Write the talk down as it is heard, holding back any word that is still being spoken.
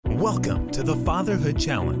Welcome to the Fatherhood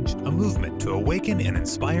Challenge, a movement to awaken and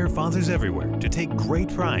inspire fathers everywhere to take great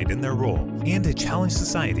pride in their role and to challenge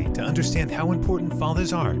society to understand how important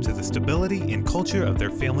fathers are to the stability and culture of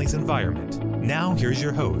their family's environment. Now, here's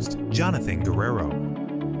your host, Jonathan Guerrero.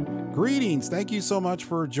 Greetings. Thank you so much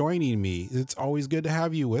for joining me. It's always good to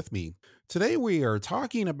have you with me. Today, we are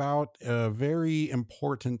talking about a very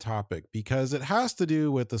important topic because it has to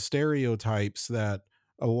do with the stereotypes that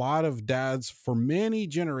a lot of dads for many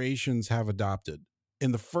generations have adopted.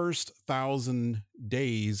 In the first 1,000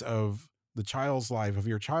 days of the child's life, of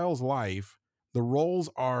your child's life, the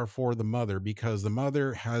roles are for the mother because the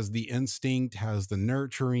mother has the instinct, has the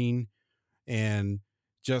nurturing, and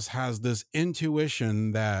just has this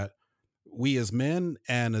intuition that we as men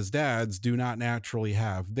and as dads do not naturally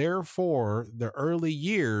have. Therefore, the early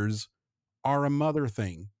years are a mother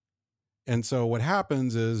thing. And so what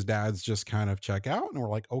happens is dads just kind of check out and we're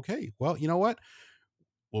like, okay, well, you know what?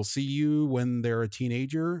 We'll see you when they're a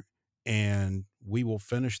teenager and we will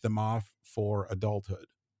finish them off for adulthood.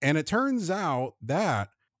 And it turns out that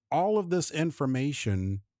all of this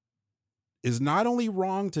information is not only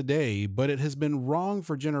wrong today, but it has been wrong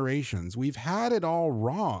for generations. We've had it all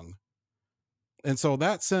wrong. And so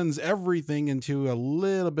that sends everything into a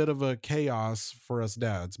little bit of a chaos for us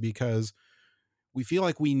dads because we feel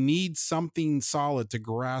like we need something solid to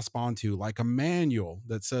grasp onto, like a manual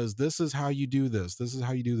that says, this is how you do this. This is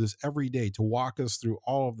how you do this every day, to walk us through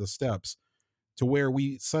all of the steps to where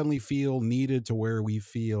we suddenly feel needed, to where we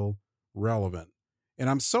feel relevant. And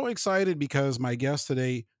I'm so excited because my guest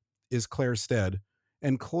today is Claire Stead.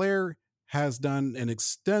 And Claire has done an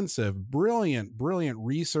extensive, brilliant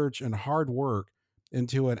research and hard work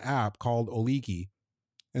into an app called Oliki.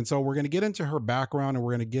 And so we're going to get into her background and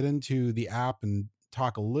we're going to get into the app and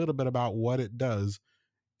talk a little bit about what it does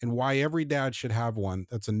and why every dad should have one.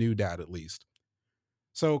 That's a new dad, at least.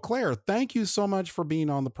 So Claire, thank you so much for being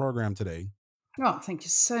on the program today. Oh, thank you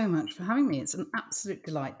so much for having me. It's an absolute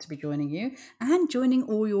delight to be joining you and joining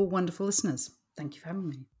all your wonderful listeners. Thank you for having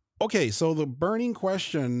me. Okay, so the burning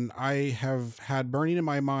question I have had burning in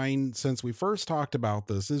my mind since we first talked about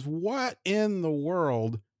this is, what in the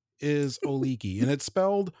world is Oliki? And it's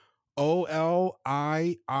spelled Oliiki.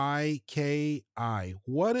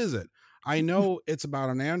 What is it? I know it's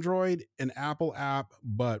about an Android, an Apple app,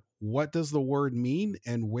 but what does the word mean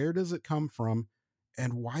and where does it come from?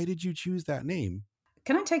 And why did you choose that name?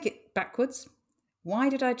 Can I take it backwards? Why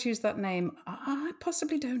did I choose that name? I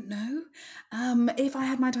possibly don't know. If I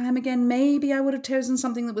had my time again, maybe I would have chosen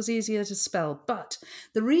something that was easier to spell. But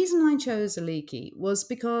the reason I chose Oliki was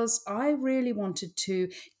because I really wanted to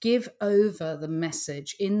give over the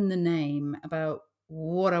message in the name about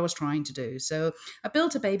what I was trying to do. So I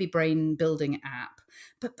built a baby brain building app,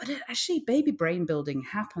 but actually baby brain building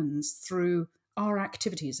happens through our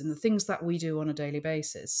activities and the things that we do on a daily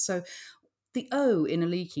basis. So the O in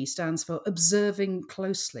Oliki stands for observing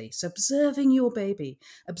closely. So observing your baby,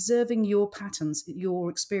 observing your patterns, your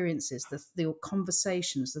experiences, your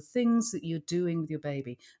conversations, the things that you're doing with your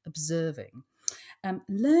baby, observing.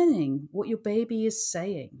 Learning what your baby is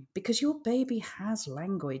saying, because your baby has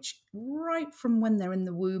language right from when they're in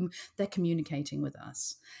the womb. They're communicating with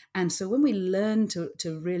us, and so when we learn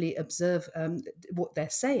to really observe what they're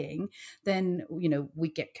saying, then we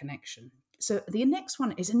get connection. So the next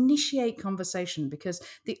one is initiate conversation, because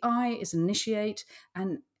the I is initiate,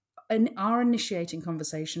 and our initiating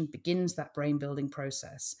conversation begins that brain building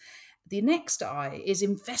process. The next I is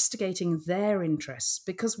investigating their interests,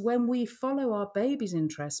 because when we follow our baby's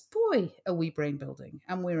interests, boy, are we brain building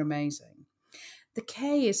and we're amazing. The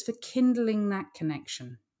K is for kindling that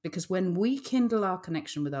connection, because when we kindle our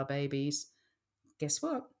connection with our babies, guess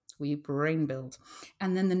what? We brain build.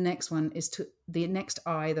 And then the next one is the next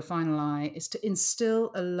I, the final I, is to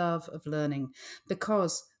instill a love of learning,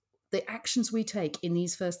 because the actions we take in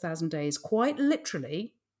these first 1,000 days, quite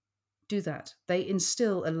literally, do that. They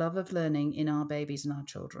instill a love of learning in our babies and our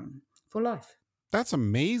children for life. That's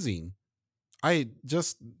amazing.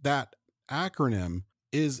 That acronym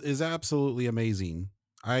is absolutely amazing.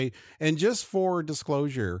 And just for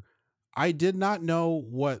disclosure, I did not know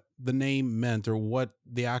what the name meant or what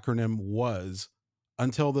the acronym was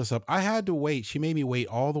until this up. I had to wait. She made me wait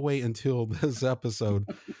all the way until this episode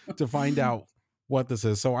to find out what this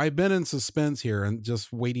is. So I've been in suspense here and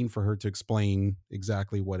just waiting for her to explain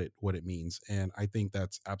exactly what it means. And I think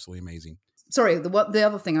that's absolutely amazing. Sorry, the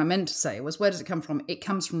other thing I meant to say was, where does it come from? It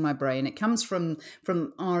comes from my brain. It comes from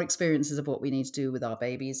our experiences of what we need to do with our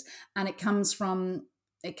babies, and it comes from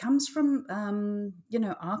our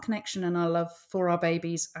connection and our love for our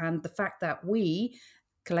babies, and the fact that we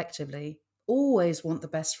collectively always want the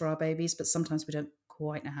best for our babies, but sometimes we don't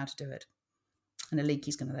quite know how to do it. And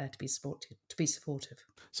Aliki's going to there to be supportive.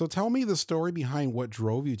 So tell me the story behind what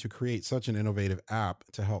drove you to create such an innovative app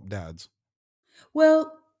to help dads.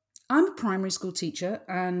 Well, I'm a primary school teacher,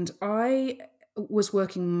 and I was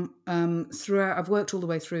working throughout. I've worked all the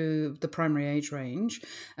way through the primary age range.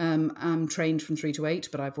 I'm trained from 3 to 8,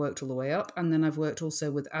 but I've worked all the way up, and then I've worked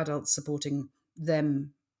also with adults supporting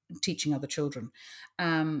them teaching other children.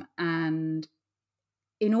 And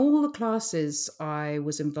in all the classes I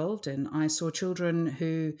was involved in, I saw children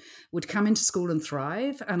who would come into school and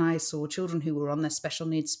thrive, and I saw children who were on their special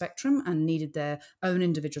needs spectrum and needed their own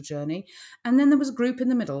individual journey. And then there was a group in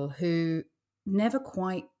the middle who never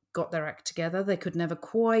quite got their act together. They could never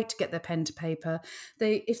quite get their pen to paper.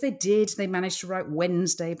 If they did, they managed to write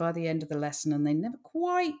Wednesday by the end of the lesson, and they never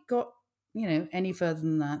quite got, any further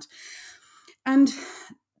than that. And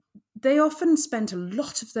they often spent a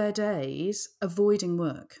lot of their days avoiding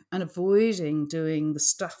work and avoiding doing the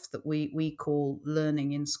stuff that we call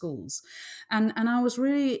learning in schools. And I was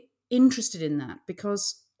really interested in that,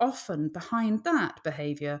 because often behind that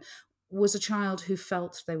behaviour was a child who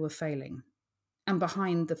felt they were failing. And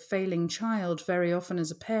behind the failing child, very often, is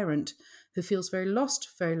a parent who feels very lost,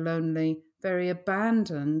 very lonely, very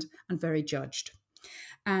abandoned, and very judged.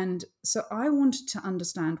 And so I wanted to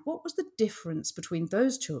understand what was the difference between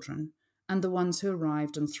those children and the ones who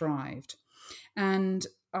arrived and thrived. And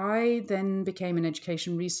I then became an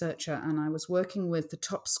education researcher, and I was working with the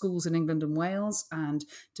top schools in England and Wales and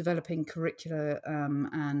developing curricula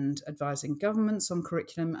and advising governments on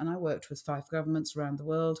curriculum. And I worked with 5 governments around the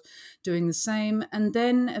world doing the same. And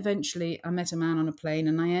then eventually I met a man on a plane,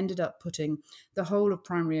 and I ended up putting the whole of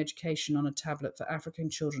primary education on a tablet for African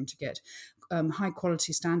children to get high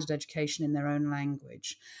quality standard education in their own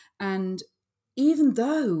language. And even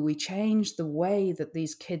though we changed the way that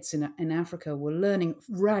these kids in Africa were learning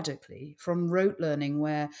radically, from rote learning,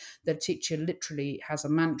 where the teacher literally has a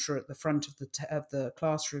mantra at the front of the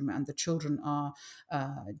classroom and the children are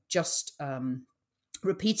just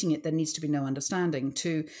repeating it, there needs to be no understanding,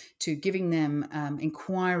 to giving them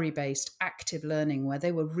inquiry-based active learning, where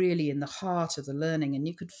they were really in the heart of the learning and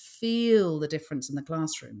you could feel the difference in the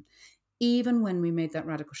classroom. Even when we made that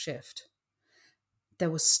radical shift,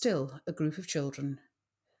 there was still a group of children,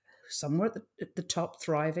 some were at the top,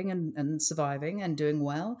 thriving and surviving and doing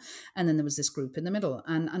well. And then there was this group in the middle.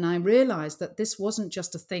 And I realized that this wasn't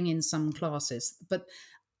just a thing in some classes, but,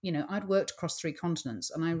 I'd worked across 3 continents,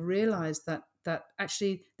 and I realized that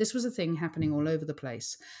actually this was a thing happening all over the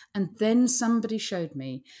place. And then somebody showed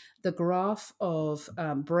me the graph of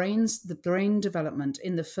the brain development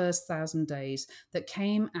in the first 1,000 days that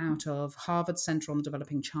came out of Harvard Center on the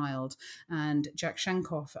Developing Child and Jack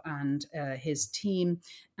Shankoff and his team.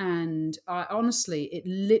 And honestly, it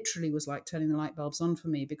literally was like turning the light bulbs on for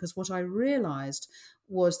me, because what I realized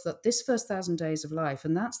was that this first 1,000 days of life,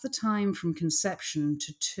 and that's the time from conception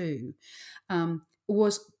to 2,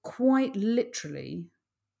 was quite literally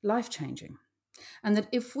life-changing. And that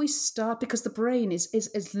if we start, because the brain is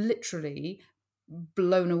literally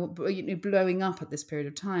blowing up at this period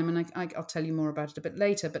of time, and I'll tell you more about it a bit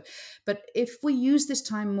later, but if we use this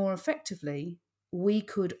time more effectively, we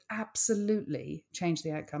could absolutely change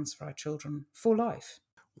the outcomes for our children for life.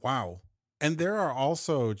 Wow. And there are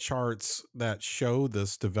also charts that show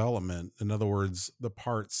this development. In other words, the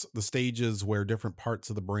stages where different parts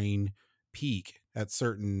of the brain peak at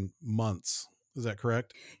certain months. Is that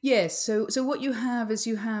correct? Yes. So what you have is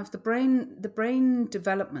the brain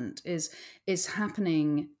development is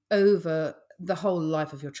happening over the whole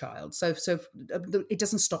life of your child. So it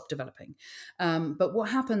doesn't stop developing. But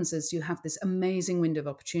what happens is you have this amazing window of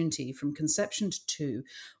opportunity from conception to 2,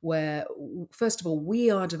 where first of all we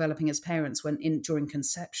are developing as parents during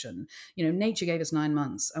conception. Nature gave us 9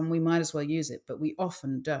 months, and we might as well use it, but we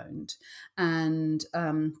often don't. And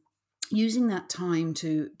using that time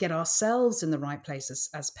to get ourselves in the right places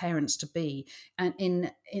as parents to be, and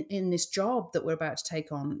in this job that we're about to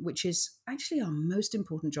take on, which is actually our most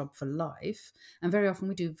important job for life, and very often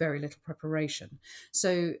we do very little preparation.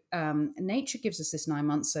 So nature gives us this 9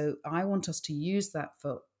 months, so I want us to use that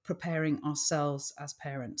for preparing ourselves as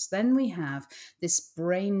parents. Then we have this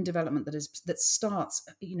brain development that starts,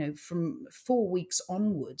 from 4 weeks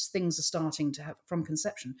onwards. Things are starting to have, from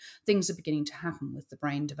conception, things are beginning to happen with the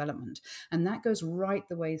brain development, and that goes right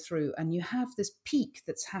the way through. And you have this peak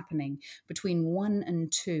that's happening between 1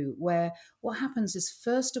 and 2, where what happens is,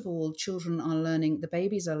 first of all, the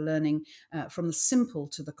babies are learning from the simple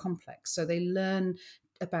to the complex. So they learn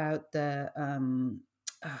about their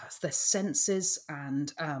their senses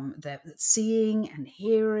and their seeing and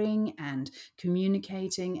hearing and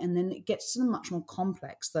communicating, and then it gets to the much more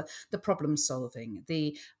complex, the problem solving,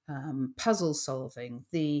 the puzzle solving,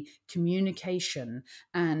 the communication,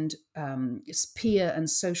 and peer and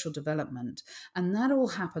social development, and that all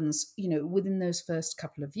happens, within those first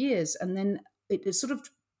couple of years, and then it sort of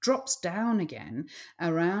drops down again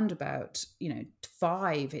around about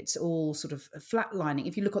 5. It's all sort of flatlining.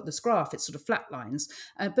 If you look at this graph, it sort of flatlines,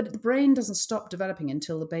 but the brain doesn't stop developing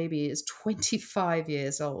until the baby is 25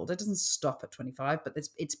 years old. It doesn't stop at 25, but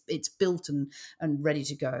it's built and ready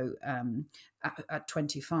to go at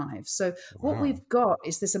 25. So what we've got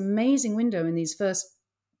is this amazing window in these first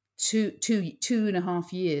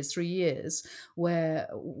 2.5 years, 3 years, where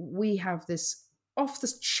we have this off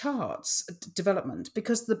the charts development,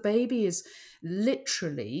 because the baby is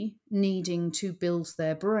literally needing to build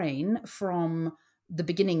their brain from the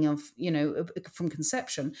beginning of, from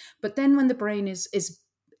conception. But then when the brain is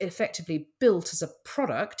effectively built as a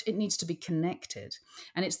product, it needs to be connected.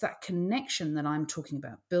 And it's that connection that I'm talking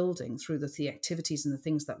about building through the activities and the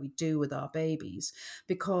things that we do with our babies.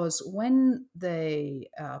 Because when they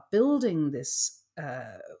are building this,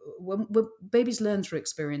 when babies learn through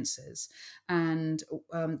experiences, and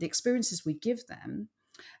the experiences we give them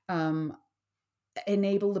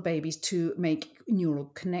enable the babies to make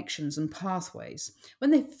neural connections and pathways.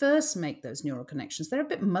 When they first make those neural connections, they're a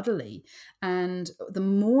bit muddly, and the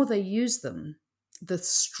more they use them, the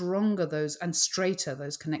stronger those and straighter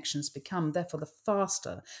those connections become. Therefore, the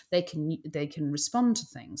faster they can respond to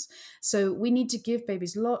things. So we need to give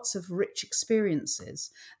babies lots of rich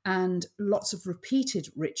experiences and lots of repeated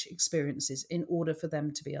rich experiences in order for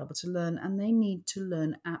them to be able to learn. And they need to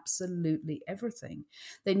learn absolutely everything.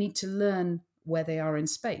 They need to learn where they are in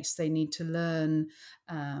space. They need to learn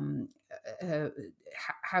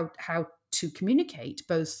how to communicate,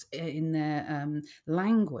 both in their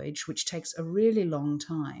language, which takes a really long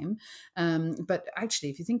time. But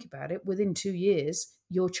actually, if you think about it, within 2 years,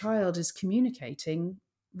 your child is communicating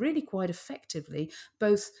really quite effectively,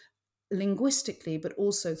 both linguistically, but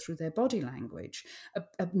also through their body language.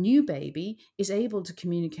 A new baby is able to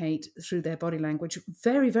communicate through their body language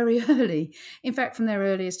very, very early, in fact, from their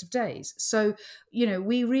earliest of days. So,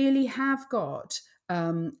 we really have got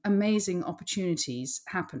amazing opportunities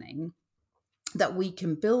happening that we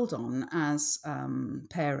can build on as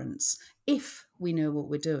parents if we know what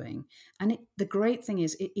we're doing. And the great thing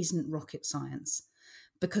is, it isn't rocket science,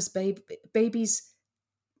 because babies,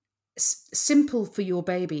 simple for your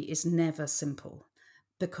baby is never simple,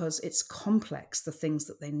 because it's complex, the things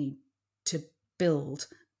that they need to build,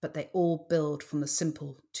 but they all build from the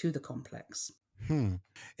simple to the complex. And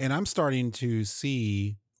I'm starting to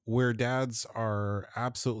see where dads are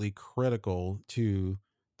absolutely critical to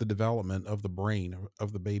the development of the brain,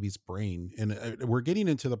 of the baby's brain. And we're getting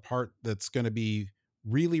into the part that's going to be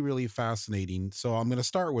really, really fascinating. So I'm going to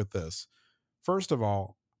start with this. First of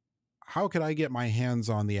all, how could I get my hands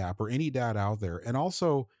on the app, or any dad out there? And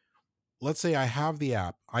also, let's say I have the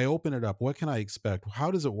app, I open it up. What can I expect? How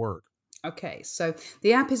does it work? Okay, so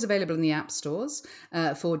the app is available in the app stores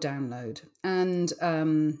for download. And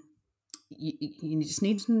you just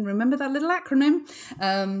need to remember that little acronym.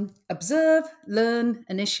 Observe, learn,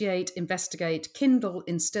 initiate, investigate, kindle,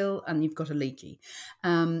 instill, and you've got a Leaky.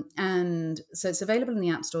 And so it's available in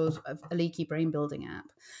the app stores of a Leaky brain building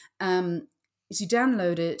app. As you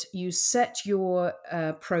download it, you set your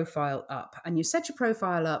profile up, and you set your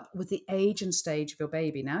profile up with the age and stage of your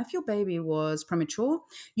baby. Now, if your baby was premature,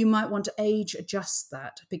 you might want to age adjust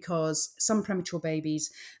that, because some premature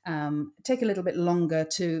babies take a little bit longer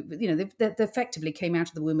to, they effectively came out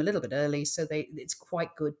of the womb a little bit early, so it's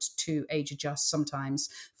quite good to age adjust sometimes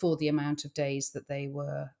for the amount of days that they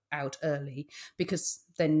were out early, because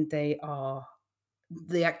then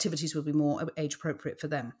the activities will be more age appropriate for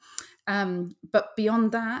them. But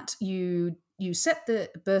beyond that, you set the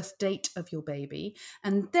birth date of your baby,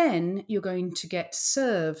 and then you're going to get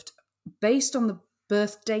served, based on the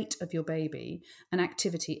birth date of your baby, an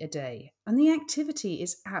activity a day. And the activity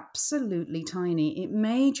is absolutely tiny. It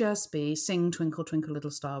may just be sing Twinkle, Twinkle,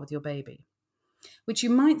 Little Star with your baby, which you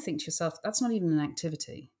might think to yourself, that's not even an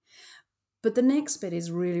activity. But the next bit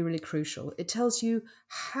is really, really crucial. It tells you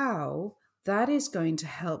how that is going to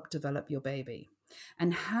help develop your baby,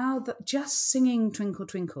 and how just singing Twinkle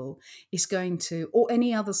Twinkle is going to, or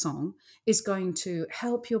any other song, is going to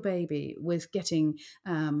help your baby with getting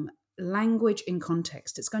language in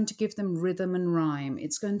context. It's going to give them rhythm and rhyme.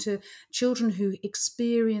 It's going to, children who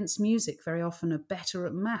experience music very often are better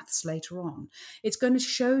at maths later on. It's going to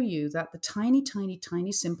show you that the tiny, tiny,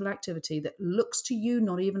 tiny simple activity that looks to you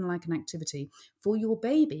not even like an activity for your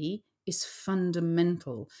baby is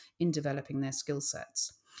fundamental in developing their skill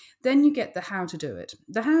sets. Then you get the how to do it.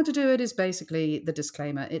 The how to do it is basically the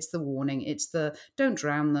disclaimer. It's the warning. It's the don't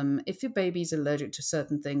drown them. If your baby's allergic to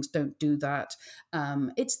certain things, don't do that.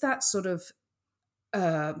 It's that sort of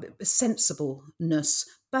sensibleness,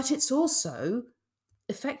 but it's also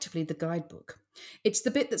effectively the guidebook. It's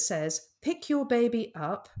the bit that says, pick your baby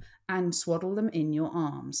up and swaddle them in your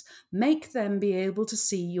arms. Make them be able to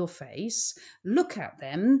see your face. Look at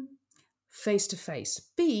them face to face.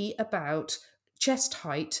 Be about chest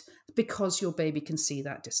height because your baby can see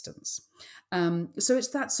that distance. So it's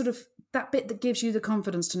that sort of that bit that gives you the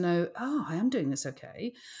confidence to know, oh, I am doing this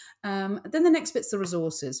okay. Then the next bit's the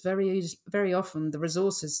resources. Very, very often the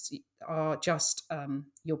resources are just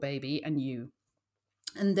your baby and you.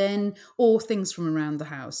 And then, or things from around the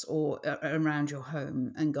house or around your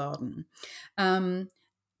home and garden.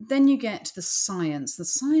 Then you get to the science. The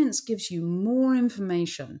science gives you more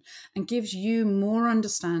information and gives you more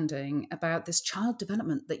understanding about this child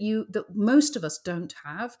development that most of us don't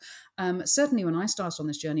have. Certainly when I started on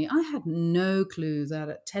this journey, I had no clue that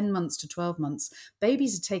at 10 months to 12 months,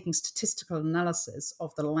 babies are taking statistical analysis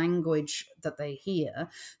of the language that they hear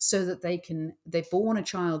so that they're born a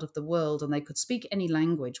child of the world and they could speak any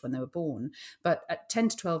language when they were born. But at 10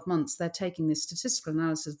 to 12 months, they're taking this statistical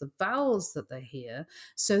analysis of the vowels that they hear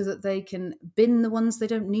so that they can bin the ones they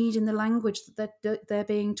don't need in the language that they're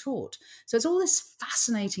being taught. So it's all this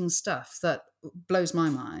fascinating stuff that blows my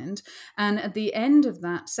mind. And at the end of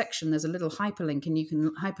that section, there's a little hyperlink, and you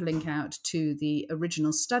can hyperlink out to the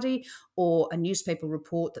original study or a newspaper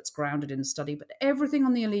report that's grounded in study. But everything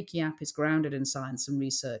on the Aliki app is grounded in science and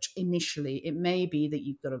research. Initially, it may be that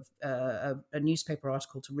you've got a newspaper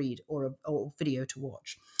article to read or a video to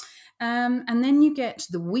watch. And then you get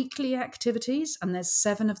the weekly activities, and there's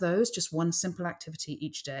 7 of those, just one simple activity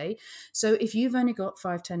each day. So if you've only got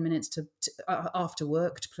 5-10 minutes to after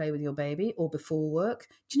work to play with your baby or before work,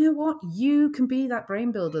 do you know what? You can be that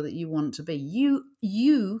brain builder that you want to be.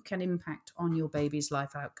 You can impact on your baby's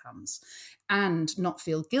life outcomes and not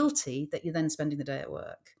feel guilty that you're then spending the day at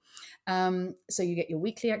work. So you get your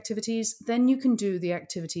weekly activities. Then you can do the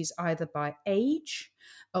activities either by age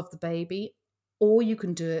of the baby, or you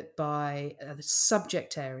can do it by the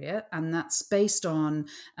subject area, and that's based on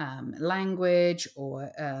language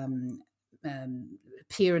or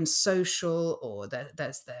peer and social, or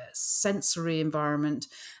there's their sensory environment,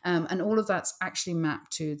 and all of that's actually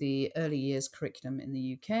mapped to the early years curriculum in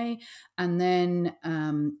the UK. And then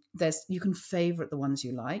you can favourite the ones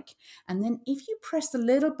you like, and then if you press the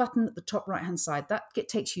little button at the top right hand side, that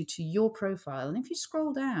takes you to your profile, and if you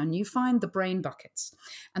scroll down, you find the brain buckets,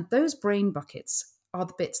 and those brain buckets are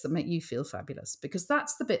the bits that make you feel fabulous, because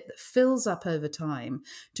that's the bit that fills up over time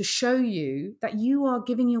to show you that you are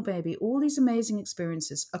giving your baby all these amazing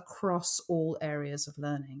experiences across all areas of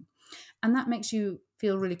learning. And that makes you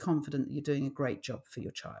feel really confident that you're doing a great job for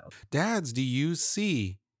your child. Dads, do you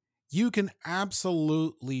see? You can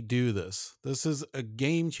absolutely do this. This is a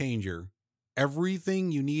game changer.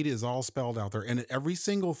 Everything you need is all spelled out there, and every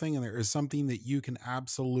single thing in there is something that you can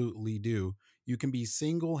absolutely do. You can be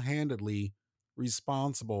single-handedly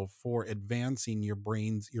responsible for advancing your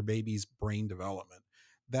baby's brain development.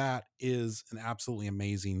 That is an absolutely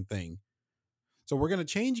amazing thing. So we're going to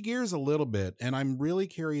change gears a little bit, and I'm really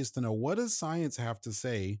curious to know, what does science have to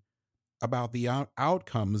say about the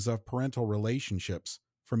outcomes of parental relationships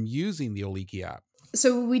from using the Aliki app?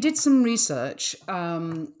 So we did some research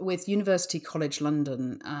with University College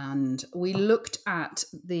London, and we looked at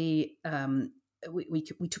the we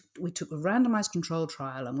took a randomized control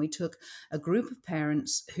trial, and we took a group of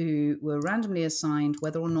parents who were randomly assigned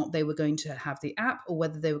whether or not they were going to have the app or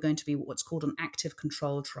whether they were going to be what's called an active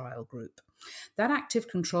control trial group. That active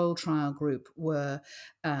control trial group were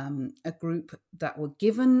a group that were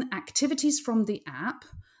given activities from the app,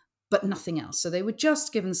 but nothing else. So they were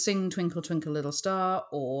just given Sing Twinkle Twinkle Little Star,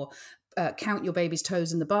 or count your baby's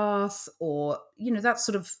toes in the bath, or that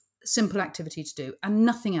sort of simple activity to do, and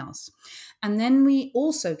nothing else. And then we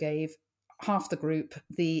also gave half the group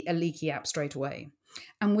the Aliki app straight away.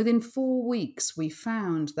 And within 4 weeks, we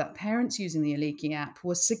found that parents using the Aliki app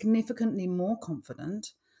were significantly more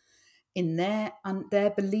confident in their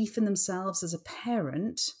belief in themselves as a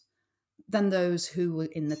parent than those who were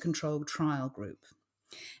in the controlled trial group.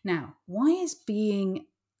 Now, why is being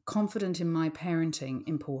confident in my parenting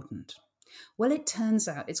important? Well, it turns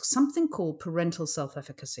out it's something called parental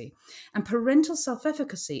self-efficacy. And parental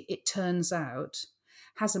self-efficacy, it turns out,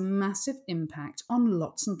 has a massive impact on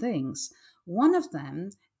lots of things. One of them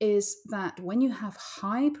is that when you have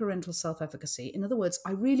high parental self-efficacy, in other words,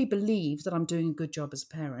 I really believe that I'm doing a good job as a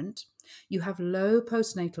parent, you have low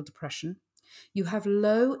postnatal depression, you have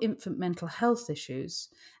low infant mental health issues,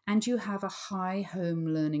 and you have a high home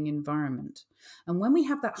learning environment. And when we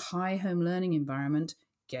have that high home learning environment,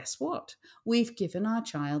 guess what? We've given our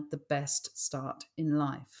child the best start in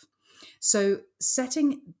life. So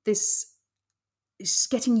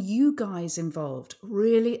getting you guys involved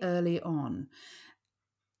really early on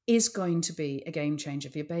is going to be a game changer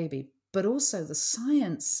for your baby. But also the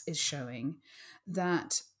science is showing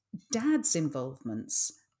that dad's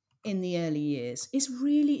involvements in the early years is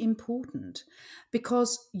really important,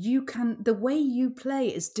 because the way you play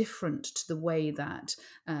is different to the way that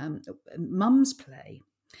mums play.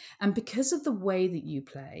 And because of the way that you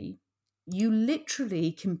play, you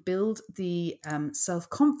literally can build the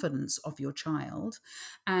self-confidence of your child.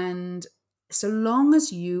 And so long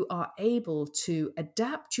as you are able to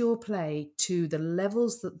adapt your play to the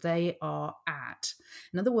levels that they are at,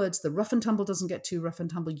 in other words, the rough and tumble doesn't get too rough and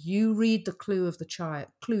tumble. You read the clues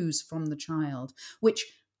from the child, which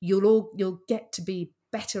you'll get to be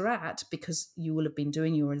better at because you will have been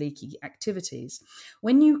doing your leaky activities.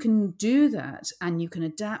 When you can do that and you can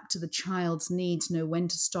adapt to the child's needs, know when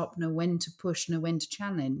to stop, know when to push, know when to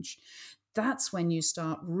challenge, that's when you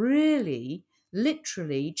start really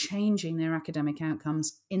literally changing their academic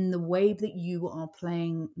outcomes in the way that you are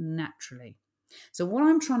playing naturally. So what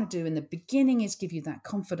I'm trying to do in the beginning is give you that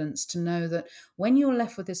confidence to know that when you're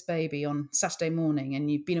left with this baby on Saturday morning and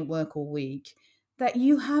you've been at work all week, that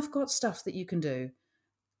you have got stuff that you can do.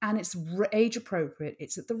 And it's age appropriate.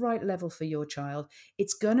 It's at the right level for your child.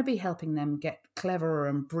 It's going to be helping them get cleverer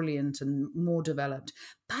and brilliant and more developed.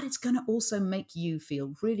 But it's going to also make you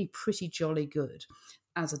feel really pretty jolly good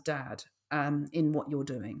as a dad in what you're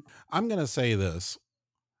doing. I'm going to say this.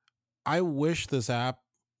 I wish this app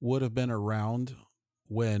would have been around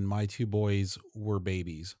when my two boys were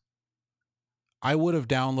babies. I would have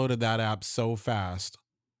downloaded that app so fast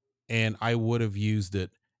and I would have used it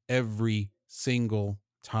every single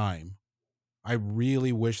time. I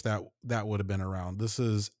really wish that would have been around. This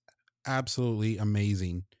is absolutely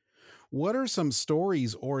amazing. What are some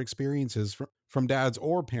stories or experiences from dads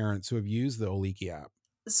or parents who have used the Oliki app?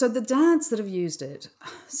 So the dads that have used it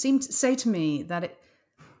seem to say to me that it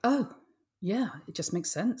just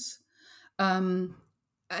makes sense.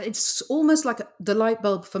 It's almost like the light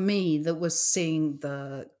bulb for me that was seeing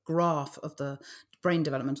the graph of the brain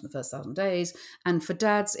development in the first 1,000 days. And for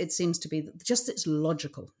dads, it seems to be just it's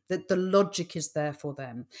logical, that the logic is there for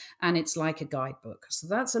them. And it's like a guidebook. So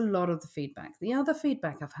that's a lot of the feedback. The other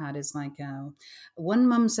feedback I've had is like one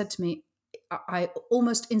mum said to me, I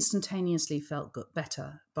almost instantaneously felt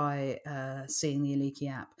better by seeing the Oliki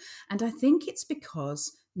app. And I think it's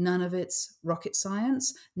because none of it's rocket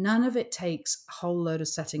science. None of it takes a whole load of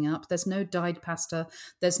setting up. There's no dyed pasta.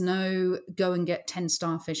 There's no go and get 10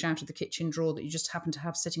 starfish out of the kitchen drawer that you just happen to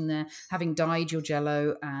have sitting there, having dyed your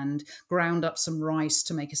Jell-O and ground up some rice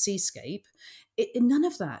to make a seascape. None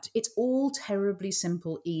of that. It's all terribly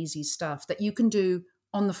simple, easy stuff that you can do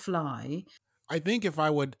on the fly. I think if I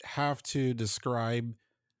would have to describe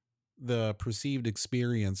the perceived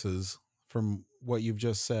experiences from what you've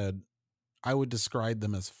just said, I would describe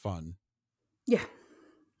them as fun. Yeah.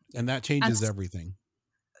 And that changes everything.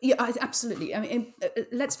 Yeah, absolutely. I mean,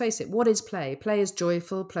 let's face it. What is play? Play is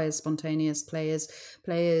joyful. Play is spontaneous. Play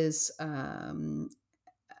is a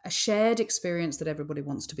shared experience that everybody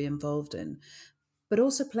wants to be involved in. But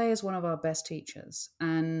also play is one of our best teachers.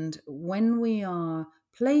 And when we are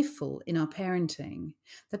playful in our parenting,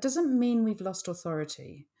 that doesn't mean we've lost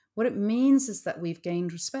authority. What it means is that we've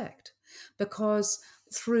gained respect, because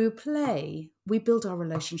through play, we build our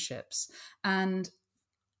relationships. And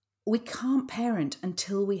we can't parent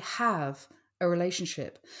until we have a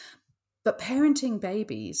relationship. But parenting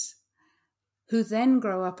babies who then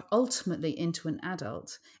grow up ultimately into an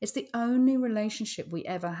adult, it's the only relationship we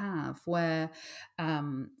ever have where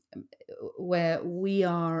we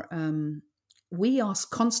are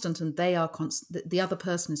constant and they are constant. The other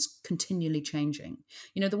person is continually changing.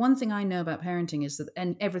 You know, the one thing I know about parenting is that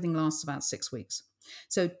everything lasts about 6 weeks.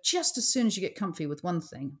 So just as soon as you get comfy with one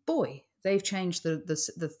thing, boy, they've changed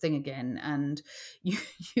the thing again, and you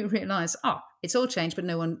realize, it's all changed, but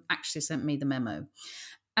no one actually sent me the memo.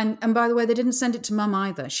 And by the way, they didn't send it to mum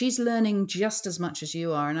either. She's learning just as much as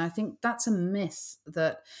you are. And I think that's a myth,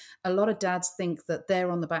 that a lot of dads think that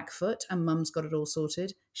they're on the back foot and mum's got it all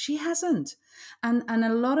sorted. She hasn't. And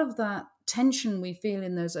a lot of that tension we feel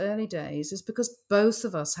in those early days is because both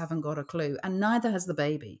of us haven't got a clue, and neither has the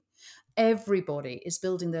baby. Everybody is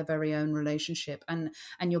building their very own relationship, and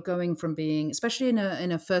you're going from being, especially in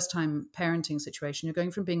a first time parenting situation, you're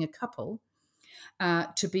going from being a couple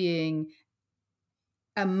to being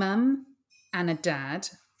a mum and a dad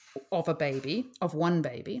of a baby, of one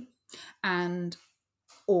baby,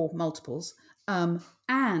 or multiples,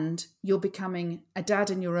 and you're becoming a dad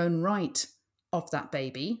in your own right of that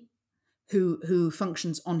baby who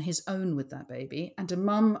functions on his own with that baby, and a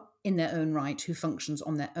mum in their own right who functions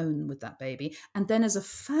on their own with that baby. And then as a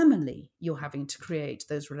family, you're having to create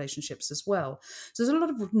those relationships as well. So there's a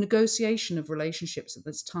lot of negotiation of relationships at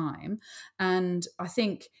this time. And I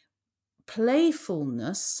think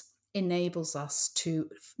playfulness enables us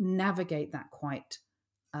to navigate that quite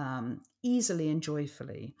easily and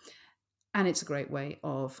joyfully. And it's a great way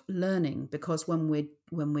of learning, because when we're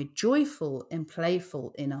joyful and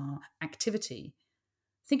playful in our activity,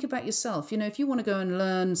 think about yourself. If you want to go and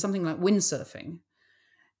learn something like windsurfing,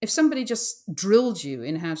 if somebody just drilled you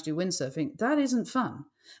in how to do windsurfing, that isn't fun.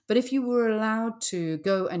 But if you were allowed to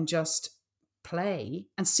go and just play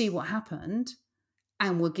and see what happened,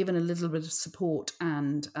 and were given a little bit of support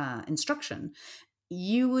and instruction,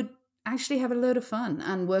 you would actually have a load of fun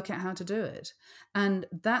and work out how to do it. And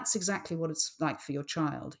that's exactly what it's like for your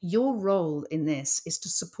child. Your role in this is to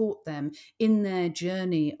support them in their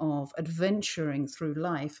journey of adventuring through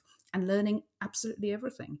life and learning absolutely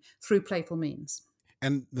everything through playful means.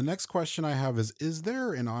 And the next question I have is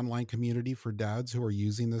there an online community for dads who are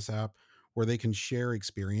using this app where they can share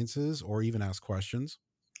experiences or even ask questions?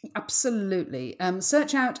 Absolutely.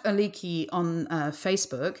 Search out Aliki on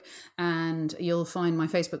Facebook and you'll find my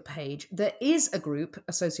Facebook page. There is a group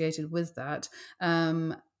associated with that.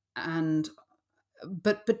 But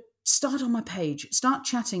start on my page. Start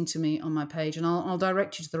chatting to me on my page, and I'll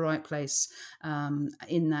direct you to the right place in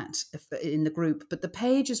the group. But the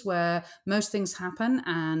page is where most things happen,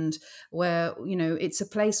 and where it's a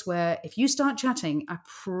place where if you start chatting, I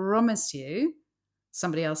promise you,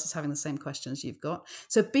 somebody else is having the same questions you've got.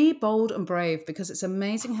 So be bold and brave, because it's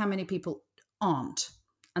amazing how many people aren't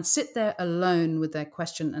and sit there alone with their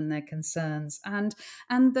question and their concerns. And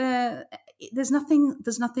there's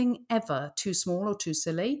nothing ever too small or too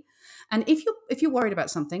silly. And if you're worried about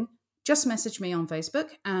something, just message me on Facebook,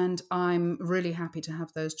 and I'm really happy to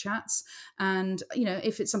have those chats. And,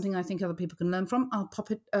 if it's something I think other people can learn from, I'll pop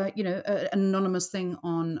it, an anonymous thing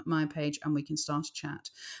on my page, and we can start a chat.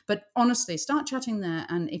 But honestly, start chatting there.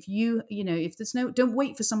 And if don't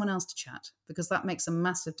wait for someone else to chat, because that makes a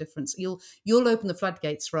massive difference. You'll open the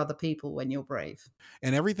floodgates for other people when you're brave.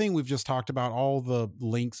 And everything we've just talked about, all the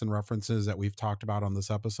links and references that we've talked about on this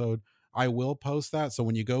episode, I will post that. So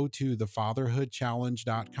when you go to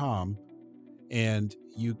thefatherhoodchallenge.com and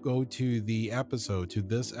you go to the episode, to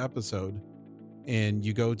this episode, and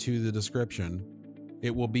you go to the description,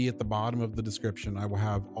 it will be at the bottom of the description. I will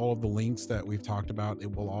have all of the links that we've talked about.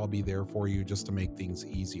 It will all be there for you, just to make things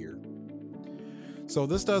easier. So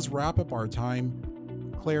this does wrap up our time.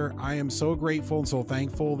 Claire, I am so grateful and so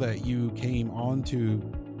thankful that you came on to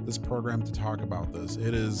this program to talk about this.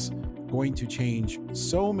 It is going to change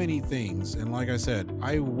so many things. And like I said,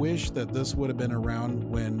 I wish that this would have been around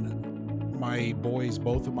when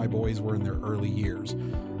both of my boys were in their early years,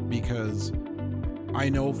 because I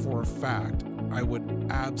know for a fact I would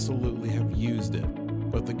absolutely have used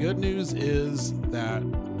it. But the good news is that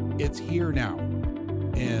it's here now,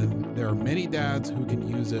 and there are many dads who can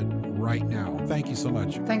use it right now. Thank you so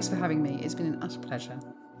much. Thanks for having me. It's been an utter pleasure.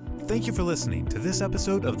 Thank you for listening to this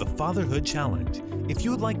episode of the Fatherhood Challenge. If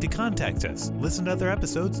you would like to contact us, listen to other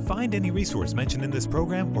episodes, find any resource mentioned in this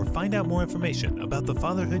program, or find out more information about the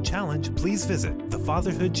Fatherhood Challenge, please visit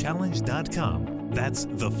thefatherhoodchallenge.com. That's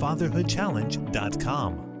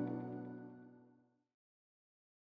thefatherhoodchallenge.com.